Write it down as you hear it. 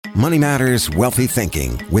Money Matters Wealthy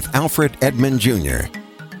Thinking with Alfred Edmond Jr.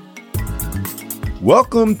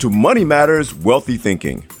 Welcome to Money Matters Wealthy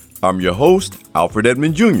Thinking. I'm your host, Alfred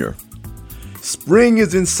Edmond Jr. Spring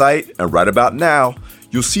is in sight, and right about now,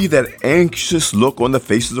 you'll see that anxious look on the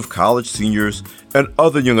faces of college seniors and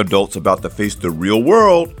other young adults about to face the real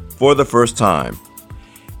world for the first time.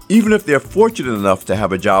 Even if they're fortunate enough to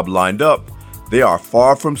have a job lined up, they are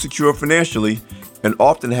far from secure financially and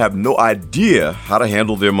often have no idea how to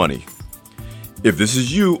handle their money. If this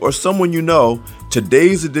is you or someone you know,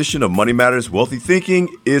 today's edition of Money Matters Wealthy Thinking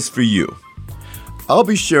is for you. I'll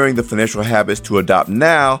be sharing the financial habits to adopt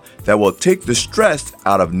now that will take the stress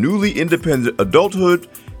out of newly independent adulthood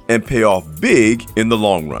and pay off big in the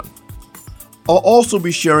long run. I'll also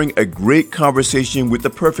be sharing a great conversation with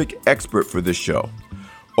the perfect expert for this show,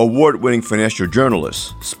 award-winning financial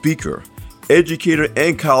journalist, speaker, educator,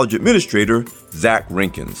 and college administrator, Zach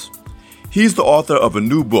Rinkins. He's the author of a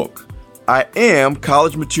new book, I Am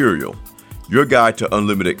College Material, Your Guide to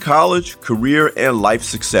Unlimited College, Career, and Life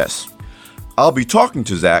Success. I'll be talking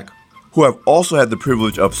to Zach, who I've also had the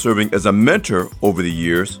privilege of serving as a mentor over the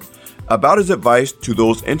years, about his advice to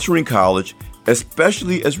those entering college,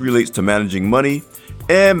 especially as relates to managing money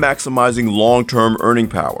and maximizing long-term earning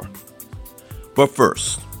power. But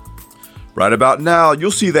first, right about now, you'll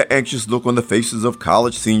see that anxious look on the faces of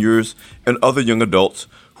college seniors and other young adults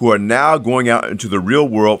who are now going out into the real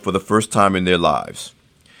world for the first time in their lives.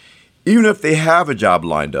 Even if they have a job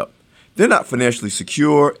lined up, they're not financially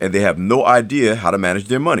secure and they have no idea how to manage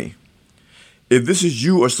their money. If this is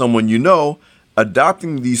you or someone you know,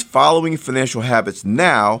 adopting these following financial habits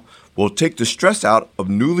now will take the stress out of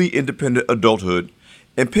newly independent adulthood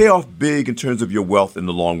and pay off big in terms of your wealth in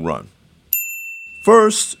the long run.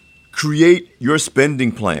 First, create your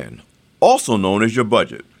spending plan, also known as your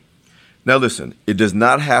budget. Now listen, it does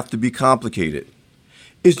not have to be complicated.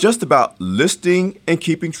 It's just about listing and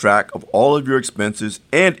keeping track of all of your expenses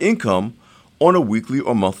and income on a weekly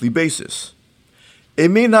or monthly basis. It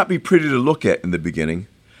may not be pretty to look at in the beginning,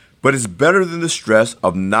 but it's better than the stress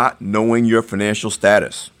of not knowing your financial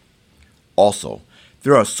status. Also,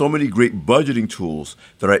 there are so many great budgeting tools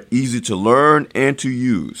that are easy to learn and to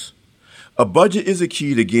use. A budget is a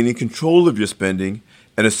key to gaining control of your spending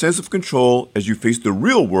and a sense of control as you face the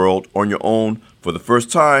real world on your own for the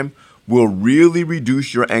first time will really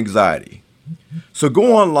reduce your anxiety. So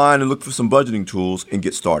go online and look for some budgeting tools and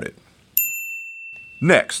get started.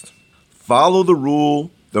 Next, follow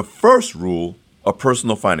the first rule of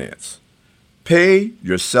personal finance. Pay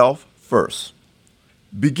yourself first.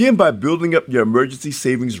 Begin by building up your emergency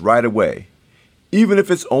savings right away, even if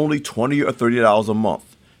it's only $20 or $30 a month,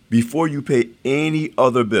 before you pay any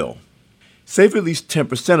other bill. Save at least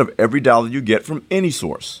 10% of every dollar you get from any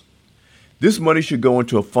source. This money should go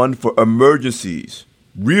into a fund for emergencies,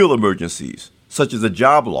 real emergencies, such as a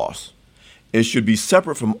job loss, and should be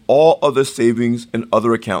separate from all other savings and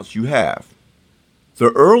other accounts you have.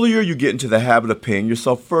 The earlier you get into the habit of paying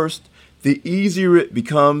yourself first, the easier it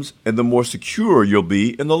becomes and the more secure you'll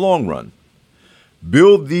be in the long run.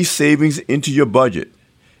 Build these savings into your budget.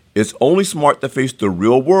 It's only smart to face the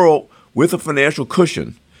real world with a financial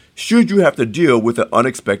cushion should you have to deal with an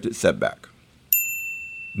unexpected setback.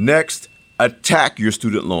 Next, attack your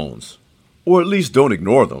student loans, or at least don't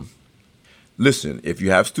ignore them. Listen, if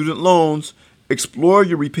you have student loans, explore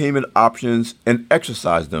your repayment options and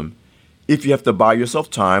exercise them if you have to buy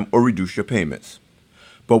yourself time or reduce your payments.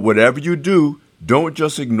 But whatever you do, don't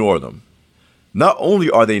just ignore them. Not only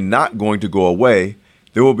are they not going to go away,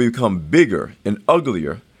 they will become bigger and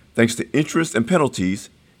uglier thanks to interest and penalties,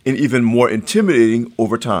 and even more intimidating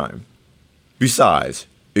over time. Besides,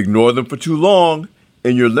 ignore them for too long,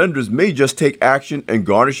 and your lenders may just take action and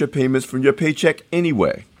garnish your payments from your paycheck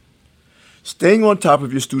anyway. Staying on top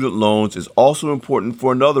of your student loans is also important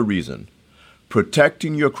for another reason: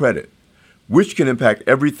 protecting your credit, which can impact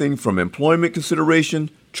everything from employment consideration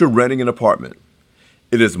to renting an apartment.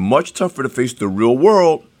 It is much tougher to face the real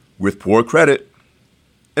world with poor credit.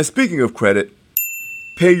 And speaking of credit,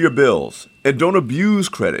 pay your bills and don't abuse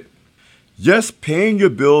credit. Yes, paying your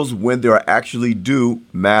bills when they are actually due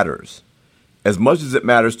matters, as much as it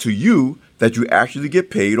matters to you that you actually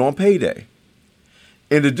get paid on payday.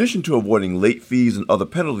 In addition to avoiding late fees and other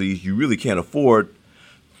penalties you really can't afford,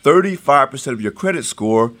 35% of your credit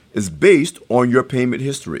score is based on your payment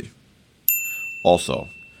history. Also,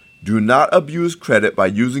 do not abuse credit by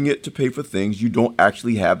using it to pay for things you don't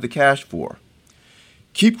actually have the cash for.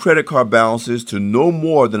 Keep credit card balances to no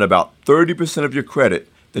more than about 30% of your credit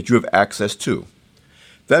that you have access to.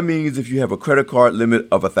 That means if you have a credit card limit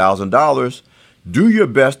of $1,000, do your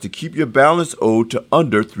best to keep your balance owed to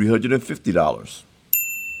under $350.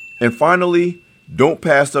 And finally, don't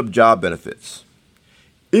pass up job benefits.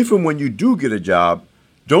 If and when you do get a job,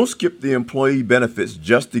 don't skip the employee benefits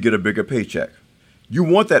just to get a bigger paycheck. You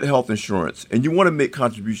want that health insurance, and you want to make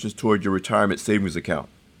contributions toward your retirement savings account.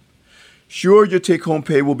 Sure, your take-home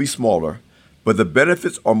pay will be smaller, but the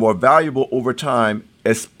benefits are more valuable over time,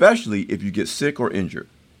 especially if you get sick or injured.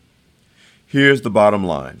 Here's the bottom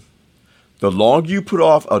line. The longer you put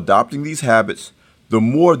off adopting these habits, the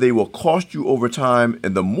more they will cost you over time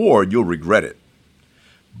and the more you'll regret it.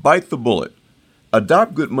 Bite the bullet.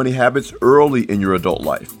 Adopt good money habits early in your adult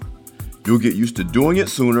life. You'll get used to doing it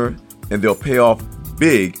sooner, and they'll pay off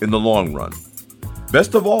big in the long run.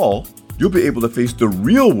 Best of all, you'll be able to face the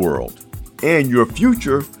real world and your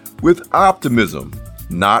future with optimism,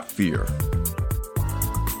 not fear.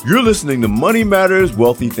 You're listening to Money Matters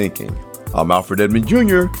Wealthy Thinking. I'm Alfred Edmond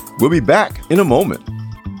Jr. We'll be back in a moment.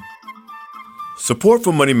 Support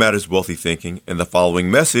for Money Matters Wealthy Thinking and the following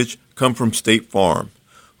message come from State Farm,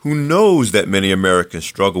 who knows that many Americans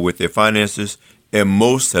struggle with their finances and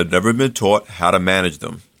most have never been taught how to manage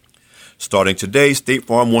them. Starting today, State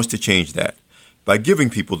Farm wants to change that by giving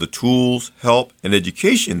people the tools, help, and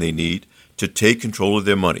education they need to take control of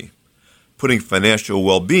their money, putting financial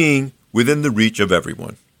well-being within the reach of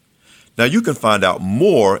everyone. Now you can find out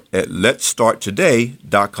more at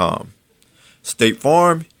letstarttoday.com. State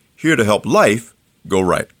Farm, here to help life go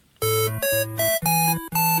right.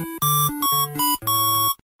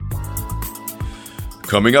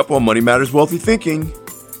 Coming up on Money Matters Wealthy Thinking,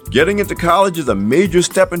 getting into college is a major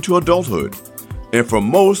step into adulthood, and for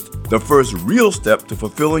most, the first real step to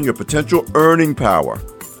fulfilling your potential earning power.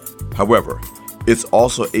 However, it's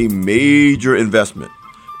also a major investment,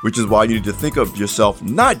 which is why you need to think of yourself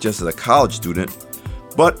not just as a college student,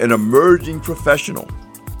 but an emerging professional.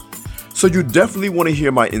 So you definitely want to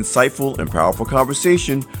hear my insightful and powerful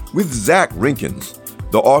conversation with Zach Rinkins,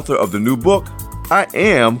 the author of the new book, I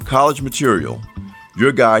Am College Material,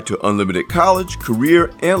 your guide to unlimited college,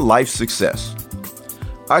 career, and life success.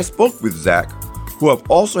 I spoke with Zach, who I've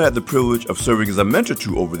also had the privilege of serving as a mentor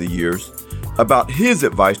to over the years, about his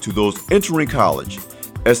advice to those entering college,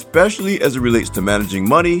 especially as it relates to managing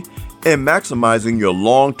money and maximizing your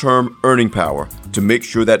long-term earning power to make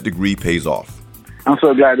sure that degree pays off. I'm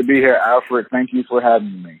so glad to be here, Alfred. Thank you for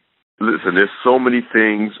having me. Listen, there's so many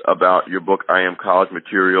things about your book, I Am College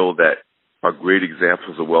Material, that are great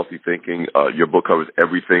examples of wealthy thinking. Your book covers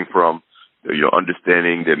everything from,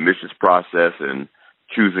 understanding the admissions process and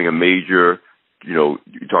choosing a major. You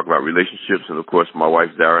talk about relationships, and of course, my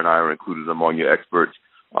wife Zara and I are included among your experts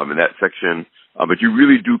in that section. But you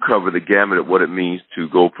really do cover the gamut of what it means to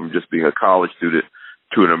go from just being a college student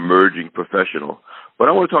to an emerging professional. But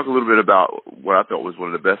I want to talk a little bit about what I thought was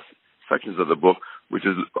one of the best sections of the book, which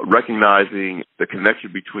is recognizing the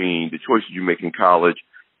connection between the choices you make in college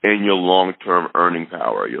and your long-term earning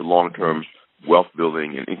power, your long-term wealth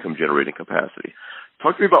building and income generating capacity.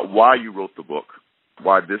 Talk to me about why you wrote the book,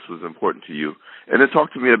 why this was important to you, and then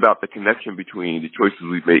talk to me about the connection between the choices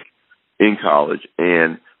we make in college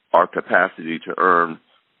and our capacity to earn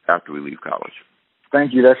after we leave college.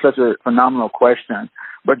 Thank you. That's such a phenomenal question.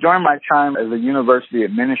 But during my time as a university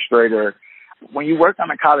administrator, when you work on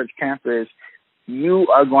a college campus, you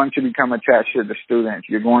are going to become attached to the students.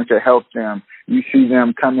 You're going to help them. You see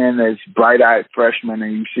them come in as bright-eyed freshmen,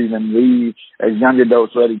 and you see them leave as young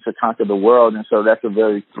adults ready to conquer the world. And so that's a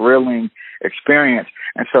very thrilling experience.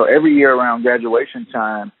 And so every year around graduation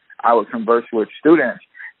time, I would converse with students.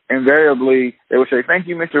 Invariably, they would say, "Thank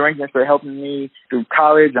you, Mr. Rinkins, for helping me through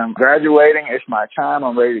college. I'm graduating. It's my time.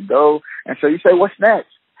 I'm ready to go." And so you say, "What's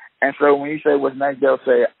next?" And so when you say what's next, they'll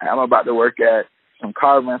say, "I'm about to work at some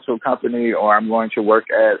car rental company, or I'm going to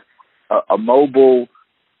work at a mobile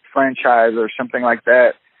franchise or something like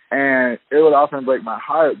that." And it would often break my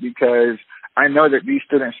heart because I know that these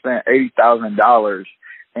students spent $80,000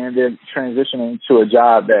 and then transitioning to a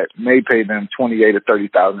job that may pay them $28,000 to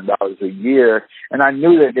 $30,000 a year. And I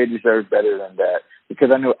knew that they deserved better than that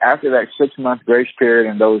because I knew after that 6-month grace period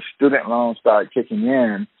and those student loans started kicking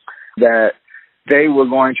in that they were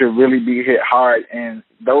going to really be hit hard. And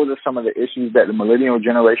those are some of the issues that the millennial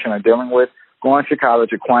generation are dealing with, going to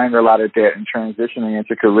college, acquiring a lot of debt, and transitioning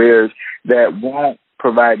into careers that won't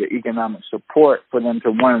provide the economic support for them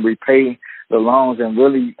to, one, repay the loans and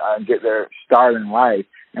really get their start in life.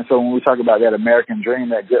 And so when we talk about that American dream,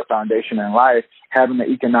 that good foundation in life, having the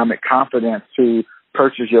economic confidence to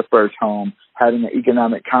purchase your first home, having the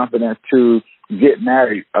economic confidence to get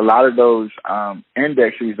married, a lot of those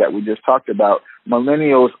indexes that we just talked about,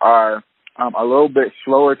 millennials are a little bit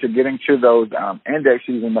slower to getting to those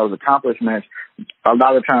indexes and those accomplishments, a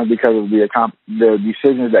lot of times because of the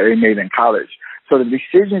decisions that they made in college. So the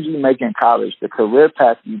decisions you make in college, the career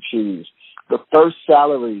path you choose, the first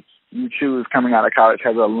salary you choose coming out of college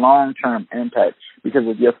has a long-term impact, because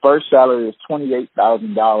if your first salary is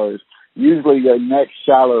 $28,000, usually your next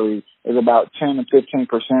salary is about 10 to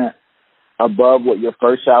 15% above what your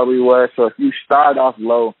first salary was. So if you start off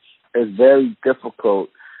low, it's very difficult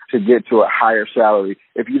to get to a higher salary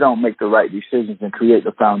if you don't make the right decisions and create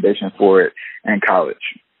the foundation for it in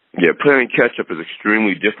college. Yeah, playing catch-up is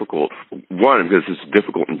extremely difficult. One, because it's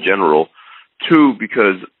difficult in general. Two,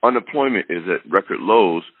 because unemployment is at record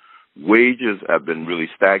lows. Wages have been really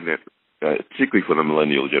stagnant, particularly for the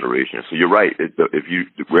millennial generation. So you're right. If you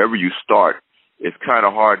wherever you start, it's kind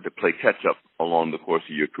of hard to play catch-up along the course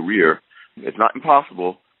of your career. It's not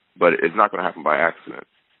impossible, but it's not going to happen by accident.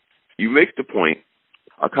 You make the point,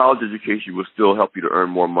 a college education will still help you to earn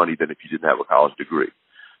more money than if you didn't have a college degree.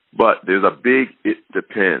 But there's a big it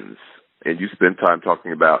depends, and you spend time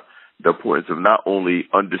talking about the importance of not only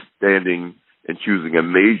understanding and choosing a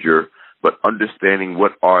major, but understanding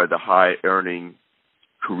what are the high-earning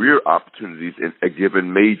career opportunities in a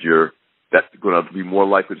given major that's going to be more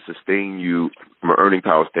likely to sustain you from an earning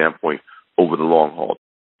power standpoint over the long haul.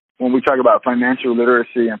 When we talk about financial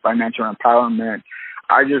literacy and financial empowerment,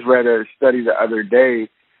 I just read a study the other day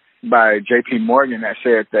by J.P. Morgan that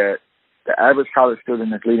said that the average college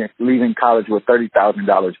student is leaving college with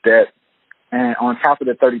 $30,000 debt. And on top of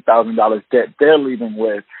the $30,000 debt they're leaving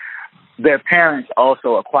with, their parents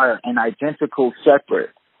also acquire an identical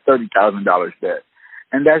separate $30,000 debt.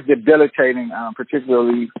 And that's debilitating,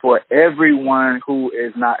 particularly for everyone who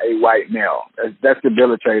is not a white male. That's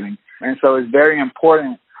debilitating. And so it's very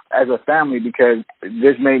important as a family, because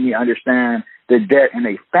this made me understand the debt in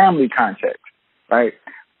a family context, right?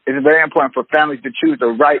 It's very important for families to choose the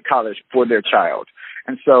right college for their child.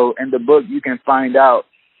 And so in the book, you can find out,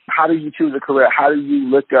 how do you choose a career? How do you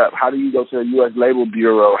look up? How do you go to the U.S. Labor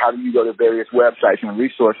Bureau? How do you go to various websites and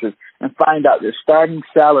resources and find out the starting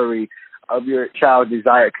salary of your child's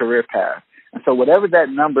desired career path? And so whatever that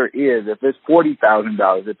number is, if it's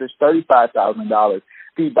 $40,000, if it's $35,000,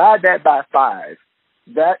 divide that by 5.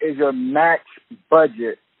 That is your max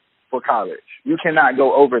budget for college. You cannot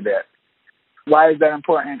go over that. Why is that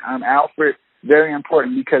important, Alfred? Very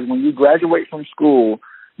important, because when you graduate from school,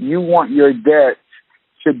 you want your debt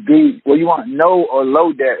to be, well, you want no or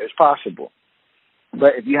low debt as possible.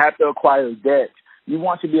 But if you have to acquire debt, you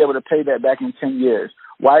want to be able to pay that back in 10 years.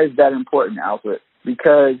 Why is that important, Alfred?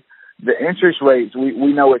 Because the interest rates,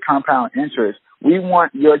 we know with compound interest, we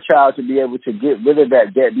want your child to be able to get rid of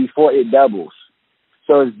that debt before it doubles.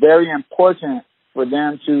 So it's very important for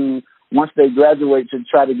them to, once they graduate, to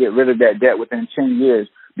try to get rid of that debt within 10 years,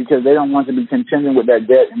 because they don't want to be contending with that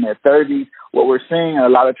debt in their 30s. What we're seeing a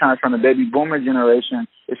lot of times from the baby boomer generation,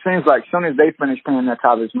 it seems like as soon as they finish paying their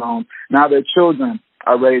college loan, now their children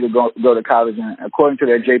are ready to go to college. And according to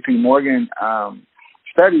that J.P. Morgan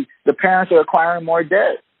study, the parents are acquiring more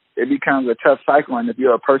debt. It becomes a tough cycle. And if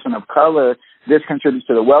you're a person of color, this contributes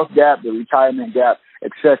to the wealth gap, the retirement gap,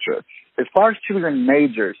 etc. As far as choosing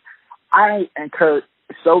majors, I encourage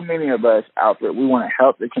so many of us, Alfred, we want to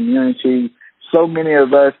help the community. So many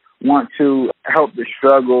of us want to help the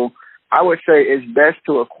struggle. I would say it's best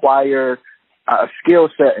to acquire a skill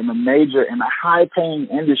set in a major in a high-paying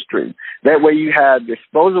industry. That way you have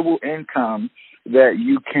disposable income that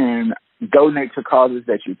you can donate to causes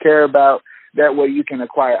that you care about. That way you can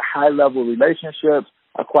acquire high-level relationships,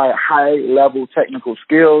 acquire high-level technical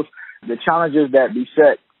skills. The challenges that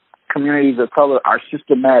beset communities of color are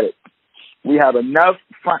systematic. We have enough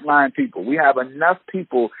frontline people. We have enough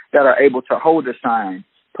people that are able to hold a sign.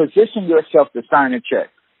 Position yourself to sign a check.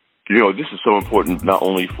 You know, this is so important not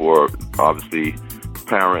only for, obviously,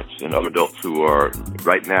 parents and other adults who are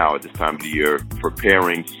right now at this time of the year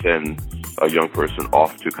preparing to send a young person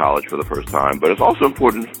off to college for the first time, but it's also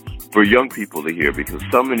important for young people to hear, because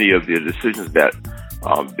so many of the decisions that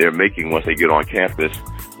they're making once they get on campus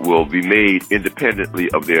will be made independently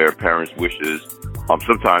of their parents' wishes,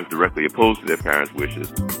 sometimes directly opposed to their parents' wishes.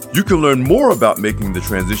 You can learn more about making the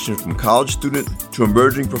transition from college student to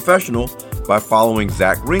emerging professional by following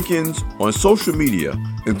Zach Rinkins on social media,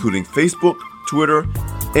 including Facebook, Twitter,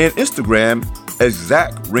 and Instagram as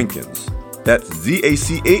Zach Rinkins. That's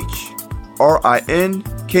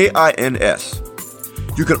ZachRinkins.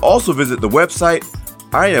 You can also visit the website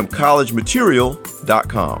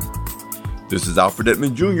IamCollegeMaterial.com. This is Alfred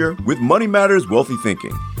Edmond Jr. with Money Matters Wealthy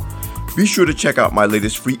Thinking. Be sure to check out my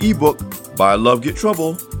latest free ebook, Buy Love, Get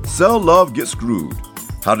Trouble, Sell Love, Get Screwed.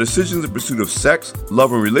 How decisions in pursuit of sex,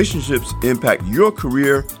 love, and relationships impact your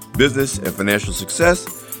career, business, and financial success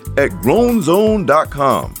at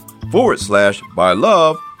grownzone.com/Buy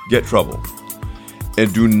Love, Get Trouble.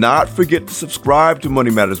 And do not forget to subscribe to Money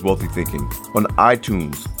Matters Wealthy Thinking on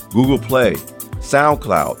iTunes, Google Play,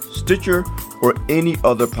 SoundCloud, Stitcher, or any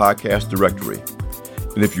other podcast directory.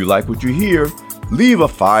 And if you like what you hear, leave a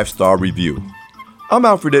 5-star review. I'm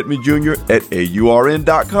Alfred Edmond Jr. at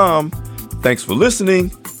AURN.com. Thanks for listening.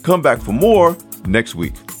 Come back for more next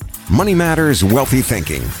week. Money Matters Wealthy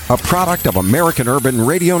Thinking, a product of American Urban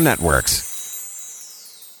Radio Networks.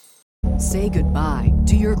 Say goodbye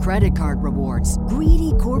to your credit card rewards.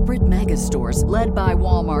 Greedy corporate mega stores, led by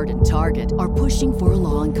Walmart and Target, are pushing for a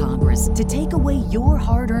law in Congress to take away your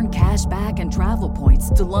hard-earned cash back and travel points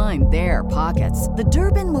to line their pockets. The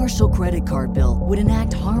Durbin-Marshall credit card bill would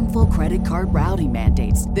enact harmful credit card routing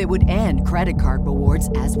mandates that would end credit card rewards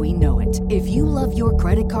as we know it. If you love your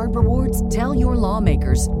credit card rewards, tell your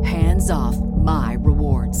lawmakers, hands off my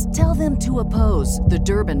rewards. Tell them to oppose the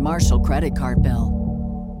Durbin-Marshall credit card bill.